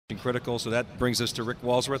critical. So that brings us to Rick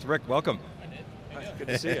Walsworth. Rick, welcome. Good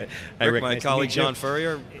to see you. Hey, Rick, my nice colleague to meet you. John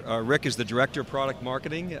Furrier. Rick is the Director of Product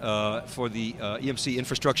Marketing for the EMC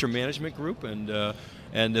Infrastructure Management Group, and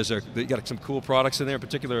they got some cool products in there, in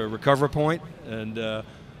particular Recover Point, and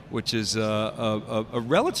which is a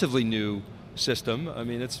relatively new system. I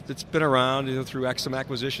mean, it's been around through some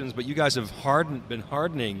acquisitions, but you guys have been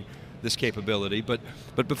hardening this capability.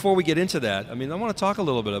 But before we get into that, I mean, I want to talk a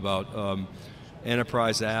little bit about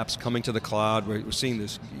enterprise apps coming to the cloud. We're seeing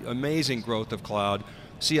this amazing growth of cloud.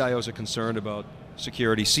 CIOs are concerned about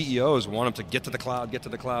security. CEOs want them to get to the cloud, get to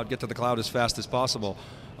the cloud, get to the cloud as fast as possible.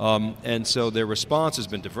 And so their response has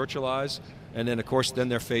been to virtualize. And then, of course, then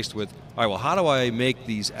they're faced with, all right, well, how do I make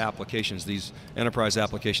these applications, these enterprise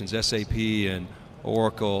applications, SAP and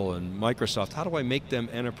Oracle and Microsoft, how do I make them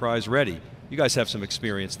enterprise ready? You guys have some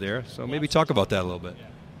experience there, so maybe talk about that a little bit. Yeah.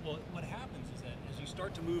 Well, what happens is that as you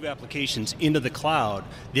start to move applications into the cloud,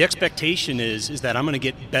 the expectation is that I'm going to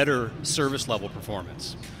get better service level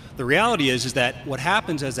performance. The reality is that what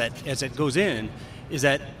happens as it goes in is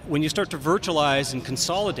that when you start to virtualize and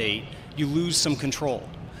consolidate, you lose some control.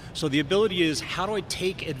 So the ability is, how do I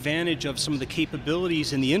take advantage of some of the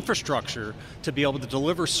capabilities in the infrastructure to be able to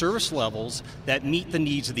deliver service levels that meet the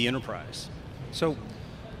needs of the enterprise? So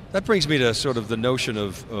that brings me to sort of the notion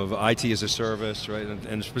of IT as a service, right?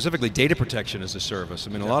 And specifically data protection as a service.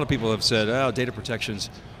 I mean, a lot of people have said, oh, data protection's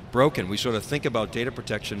broken. We sort of think about data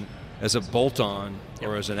protection as a bolt-on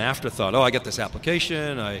or as an afterthought. Oh, I get this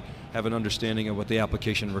application, I have an understanding of what the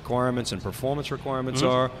application requirements and performance requirements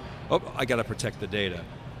are. Oh, I got to protect the data.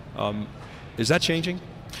 Is that changing?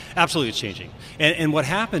 Absolutely, it's changing. And what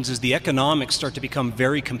happens is the economics start to become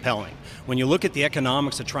very compelling. When you look at the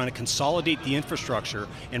economics of trying to consolidate the infrastructure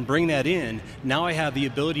and bring that in, now I have the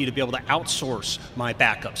ability to be able to outsource my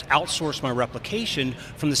backups, outsource my replication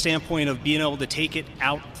from the standpoint of being able to take it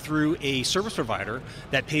out through a service provider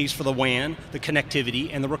that pays for the WAN, the connectivity,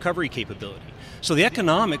 and the recovery capability. So the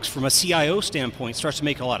economics from a CIO standpoint starts to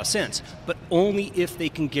make a lot of sense, but only if they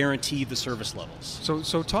can guarantee the service levels.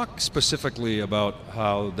 So talk specifically about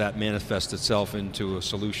how that manifests itself into a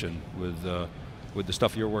solution with the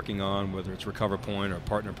stuff you're working on, whether it's Recover Point or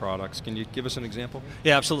partner products. Can you give us an example?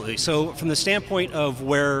 Yeah, absolutely. So from the standpoint of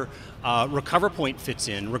where Recover Point fits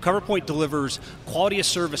in, Recover Point delivers quality of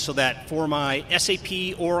service so that for my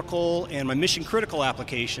SAP, Oracle, and my mission critical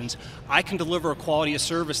applications, I can deliver a quality of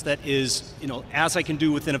service that is, as I can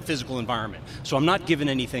do within a physical environment. So I'm not giving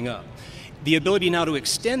anything up. The ability now to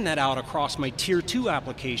extend that out across my Tier 2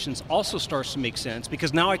 applications also starts to make sense,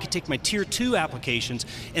 because now I can take my Tier 2 applications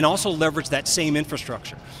and also leverage that same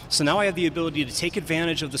infrastructure. So now I have the ability to take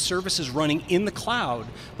advantage of the services running in the cloud,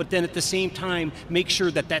 but then at the same time make sure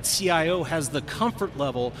that that CIO has the comfort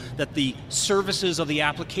level that the services of the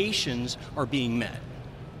applications are being met.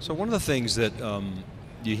 So one of the things that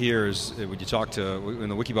you hear is, when you talk to, in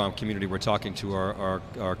the Wikibon community, we're talking to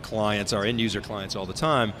our clients, our end user clients all the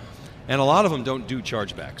time, and a lot of them don't do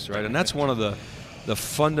chargebacks, right? And that's one of the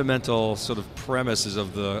fundamental sort of premises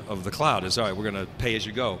of the cloud is, all right, we're going to pay as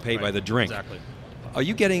you go, pay by the drink. Exactly. Are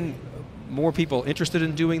you getting more people interested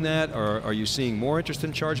in doing that, or are you seeing more interest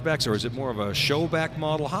in chargebacks, or is it more of a showback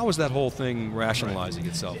model? How is that whole thing rationalizing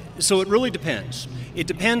itself? So it really depends. It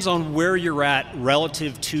depends on where you're at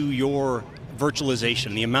relative to your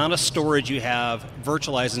virtualization, the amount of storage you have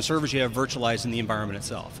virtualized and servers you have virtualized in the environment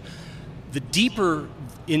itself. The deeper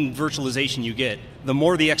in virtualization you get, the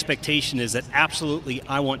more the expectation is that absolutely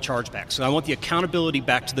I want chargeback. So I want the accountability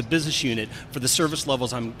back to the business unit for the service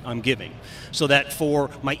levels I'm giving. So that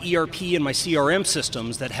for my ERP and my CRM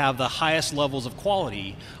systems that have the highest levels of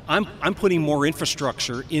quality, I'm putting more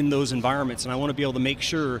infrastructure in those environments, and I want to be able to make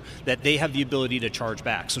sure that they have the ability to charge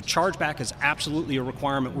back. So chargeback is absolutely a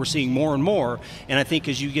requirement we're seeing more and more, and I think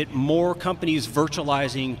as you get more companies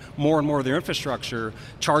virtualizing more and more of their infrastructure,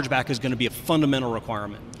 chargeback is going to be a fundamental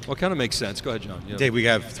requirement. Well, it kind of makes sense. Go ahead, John. Yeah. Dave, we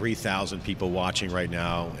have 3,000 people watching right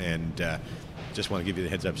now, and just want to give you the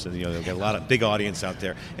heads up. So they've got a lot of big audience out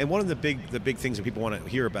there. And one of the big things that people want to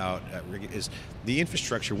hear about is the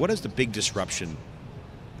infrastructure. What is the big disruption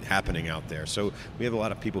happening out there? So we have a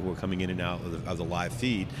lot of people who are coming in and out of the live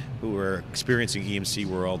feed who are experiencing EMC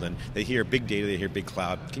world, and they hear big data, they hear big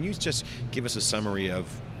cloud. Can you just give us a summary of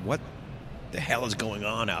what the hell is going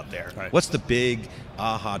on out there? Right. What's the big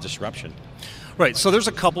aha disruption? Right, so there's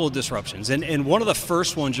a couple of disruptions, and one of the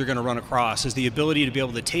first ones you're going to run across is the ability to be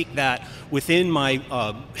able to take that within my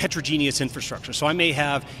heterogeneous infrastructure. So I may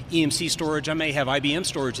have EMC storage, I may have IBM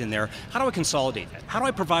storage in there. How do I consolidate that? How do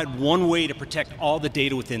I provide one way to protect all the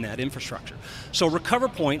data within that infrastructure? So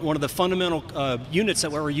RecoverPoint, one of the fundamental units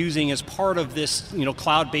that we're using as part of this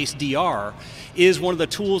cloud-based DR, is one of the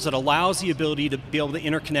tools that allows the ability to be able to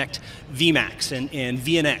interconnect VMAX and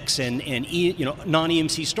VNX and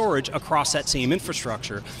non-EMC storage across that same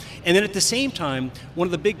infrastructure. And then at the same time, one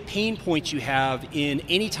of the big pain points you have in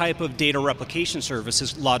any type of data replication service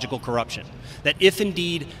is logical corruption. That if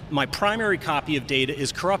indeed my primary copy of data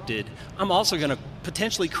is corrupted, I'm also going to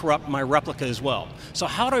potentially corrupt my replica as well. So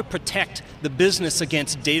how do I protect the business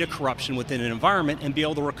against data corruption within an environment and be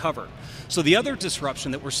able to recover? So the other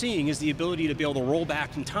disruption that we're seeing is the ability to be able to roll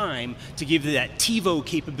back in time to give you that TiVo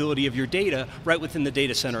capability of your data right within the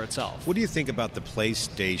data center itself. What do you think about the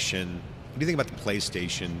PlayStation? What do you think about the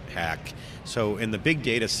PlayStation hack? So in the big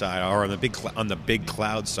data side, or on the big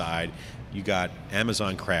cloud side, you got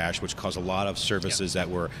Amazon crash, which caused a lot of services that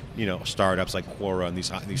were, startups like Quora and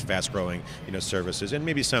these fast-growing, services, and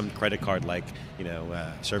maybe some credit card-like,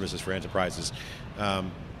 services for enterprises.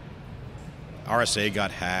 RSA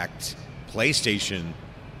got hacked, PlayStation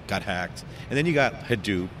got hacked, and then you got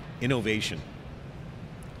Hadoop innovation.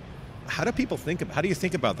 How do you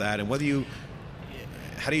think about that, and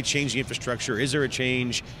how do you change the infrastructure? Is there a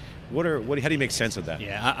change? How do you make sense of that?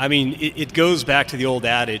 Yeah, I mean, it goes back to the old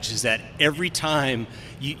adage is that every time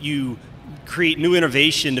you create new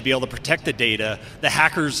innovation to be able to protect the data, the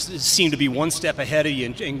hackers seem to be one step ahead of you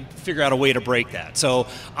and figure out a way to break that. So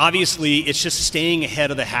obviously it's just staying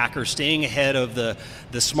ahead of the hackers, staying ahead of the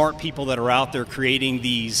smart people that are out there creating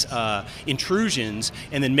these intrusions,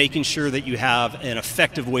 and then making sure that you have an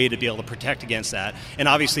effective way to be able to protect against that. And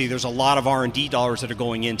obviously there's a lot of R&D dollars that are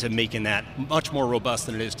going into making that much more robust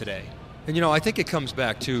than it is today. And I think it comes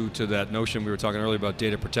back to that notion we were talking earlier about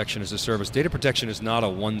data protection as a service. Data protection is not a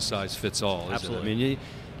one-size-fits-all, is Absolutely. it?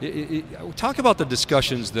 I mean, talk about the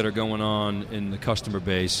discussions that are going on in the customer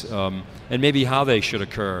base, and maybe how they should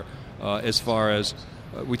occur as far as,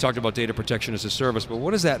 we talked about data protection as a service, but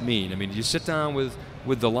what does that mean? I mean, you sit down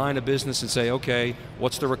with the line of business and say, okay,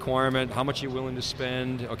 what's the requirement? How much are you willing to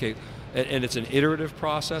spend? Okay, and it's an iterative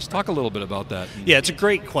process. Talk a little bit about that. Yeah, it's a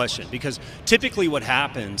great question, because typically what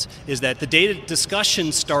happens is that the data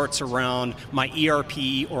discussion starts around my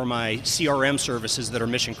ERP or my CRM services that are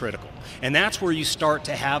mission critical. And that's where you start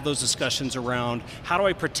to have those discussions around how do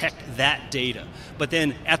I protect that data. But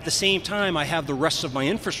then at the same time, I have the rest of my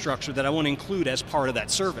infrastructure that I want to include as part of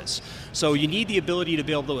that service. So you need the ability to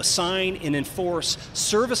be able to assign and enforce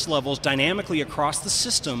service levels dynamically across the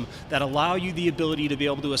system that allow you the ability to be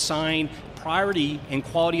able to assign priority and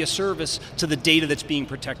quality of service to the data that's being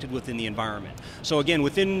protected within the environment. So again,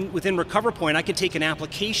 within RecoverPoint, I can take an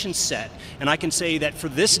application set and I can say that for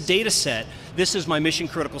this data set, this is my mission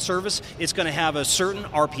critical service. It's going to have a certain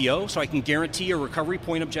RPO, so I can guarantee a recovery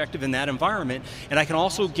point objective in that environment, and I can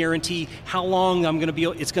also guarantee how long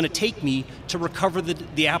it's going to take me to recover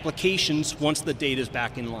the applications once the data is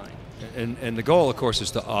back in line. And the goal, of course, is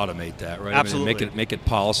to automate that, right? Absolutely. I mean, make it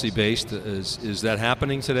policy based. Is that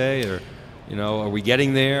happening today, or are we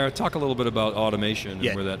getting there? Talk a little bit about automation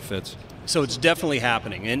and where that fits. So it's definitely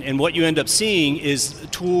happening, and what you end up seeing is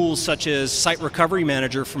tools such as Site Recovery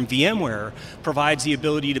Manager from VMware provides the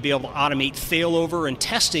ability to be able to automate failover and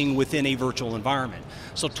testing within a virtual environment.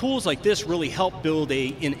 So tools like this really help build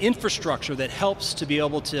an infrastructure that helps to be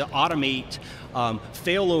able to automate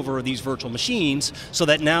failover of these virtual machines, so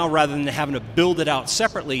that now rather than having to build it out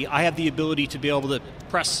separately, I have the ability to be able to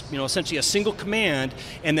press essentially a single command,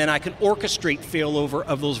 and then I can orchestrate failover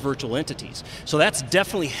of those virtual entities. So that's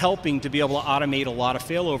definitely helping to be able to automate a lot of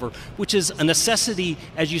failover, which is a necessity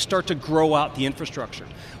as you start to grow out the infrastructure.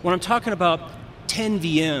 When I'm talking about 10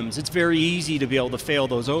 VMs, it's very easy to be able to fail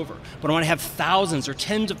those over. But when I have thousands or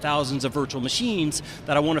tens of thousands of virtual machines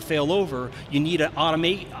that I want to fail over, you need an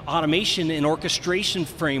automation and orchestration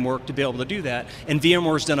framework to be able to do that. And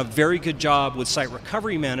VMware's done a very good job with Site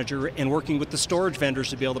Recovery Manager and working with the storage vendors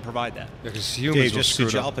to be able to provide that. Yeah, because humans Dave,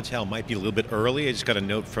 Sujal Patel might be a little bit early. I just got a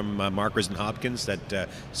note from Mark Hopkins that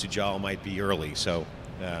Sujal might be early, so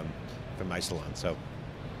from Isilon. So.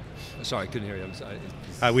 Sorry, I couldn't hear you. I'm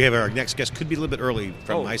sorry. We have our next guest could be a little bit early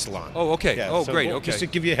from Isilon. Oh, okay. Yeah, so great. Okay. Just to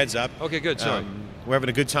give you a heads up. Okay, good. Sorry. We're having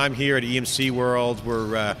a good time here at EMC World.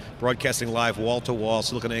 We're broadcasting live wall-to-wall,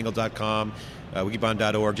 siliconangle.com,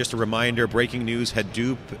 wikibon.org. Just a reminder, breaking news,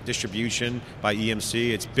 Hadoop distribution by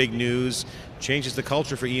EMC. It's big news, changes the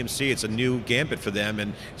culture for EMC. It's a new gambit for them,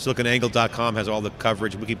 and siliconangle.com has all the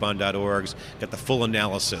coverage, wikibon.org's got the full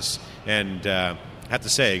analysis. And I have to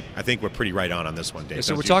say, I think we're pretty right on this one, Dave. Yeah,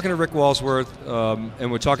 so we're talking to Rick Walsworth,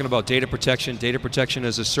 and we're talking about data protection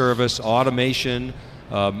as a service, automation,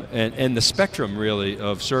 and the spectrum, really,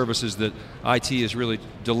 of services that IT is really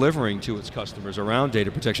delivering to its customers around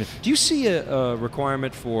data protection. Do you see a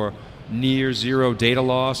requirement for near zero data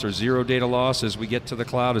loss or zero data loss as we get to the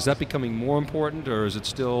cloud? Is that becoming more important, or is it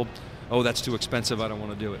still, oh, that's too expensive, I don't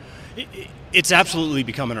want to do it? It's absolutely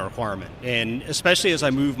becoming a requirement, and especially as I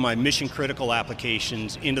move my mission critical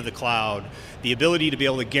applications into the cloud, the ability to be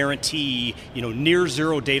able to guarantee near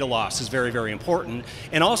zero data loss is very, very important,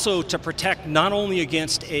 and also to protect not only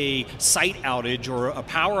against a site outage or a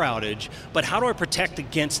power outage, but how do I protect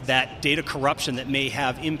against that data corruption that may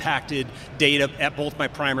have impacted data at both my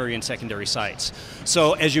primary and secondary sites.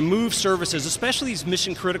 So as you move services, especially these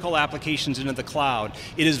mission critical applications into the cloud,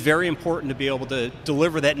 it is very important to be able to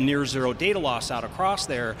deliver that near zero data loss out across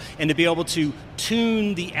there, and to be able to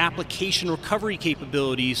tune the application recovery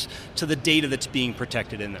capabilities to the data that's being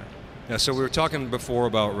protected in there. Yeah, so we were talking before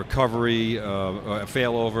about recovery,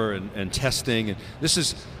 failover, and testing. And this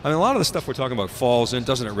is, I mean, a lot of the stuff we're talking about falls in,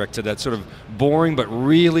 doesn't it, Rick, to that sort of boring but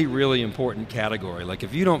really, really important category. Like,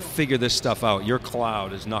 if you don't figure this stuff out, your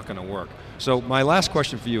cloud is not going to work. So my last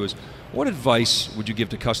question for you is, what advice would you give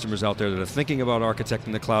to customers out there that are thinking about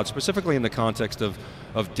architecting the cloud, specifically in the context of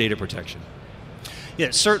data protection?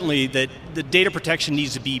 Yeah, certainly that the data protection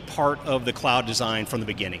needs to be part of the cloud design from the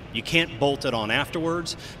beginning. You can't bolt it on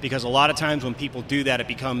afterwards, because a lot of times when people do that, it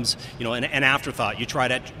becomes an afterthought. You try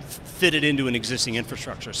to fit it into an existing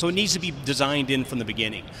infrastructure. So it needs to be designed in from the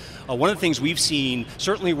beginning. One of the things we've seen,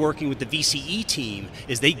 certainly working with the VCE team,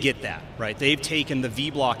 is they get that, right? They've taken the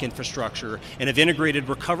vBlock infrastructure and have integrated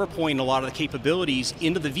RecoverPoint and a lot of the capabilities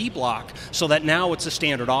into the vBlock, so that now it's a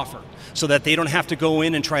standard offer, so that they don't have to go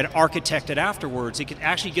in and try to architect it afterwards. It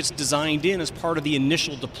actually gets designed in as part of the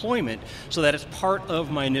initial deployment, so that it's part of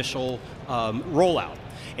my initial rollout.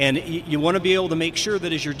 And you want to be able to make sure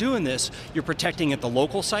that as you're doing this, you're protecting at the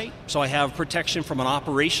local site. So I have protection from an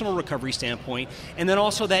operational recovery standpoint, and then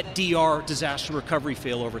also that DR, disaster recovery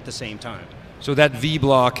failover, at the same time. So that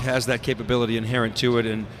vBlock has that capability inherent to it,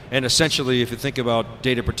 and essentially, if you think about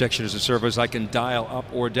data protection as a service, I can dial up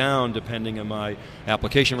or down depending on my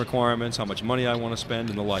application requirements, how much money I want to spend,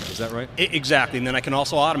 and the like. Is that right? Exactly, and then I can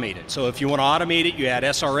also automate it. So if you want to automate it, you add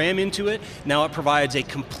SRM into it. Now it provides a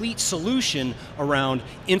complete solution around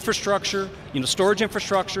infrastructure, storage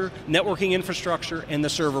infrastructure, networking infrastructure, and the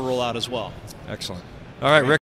server rollout as well. Excellent. All right, Rick.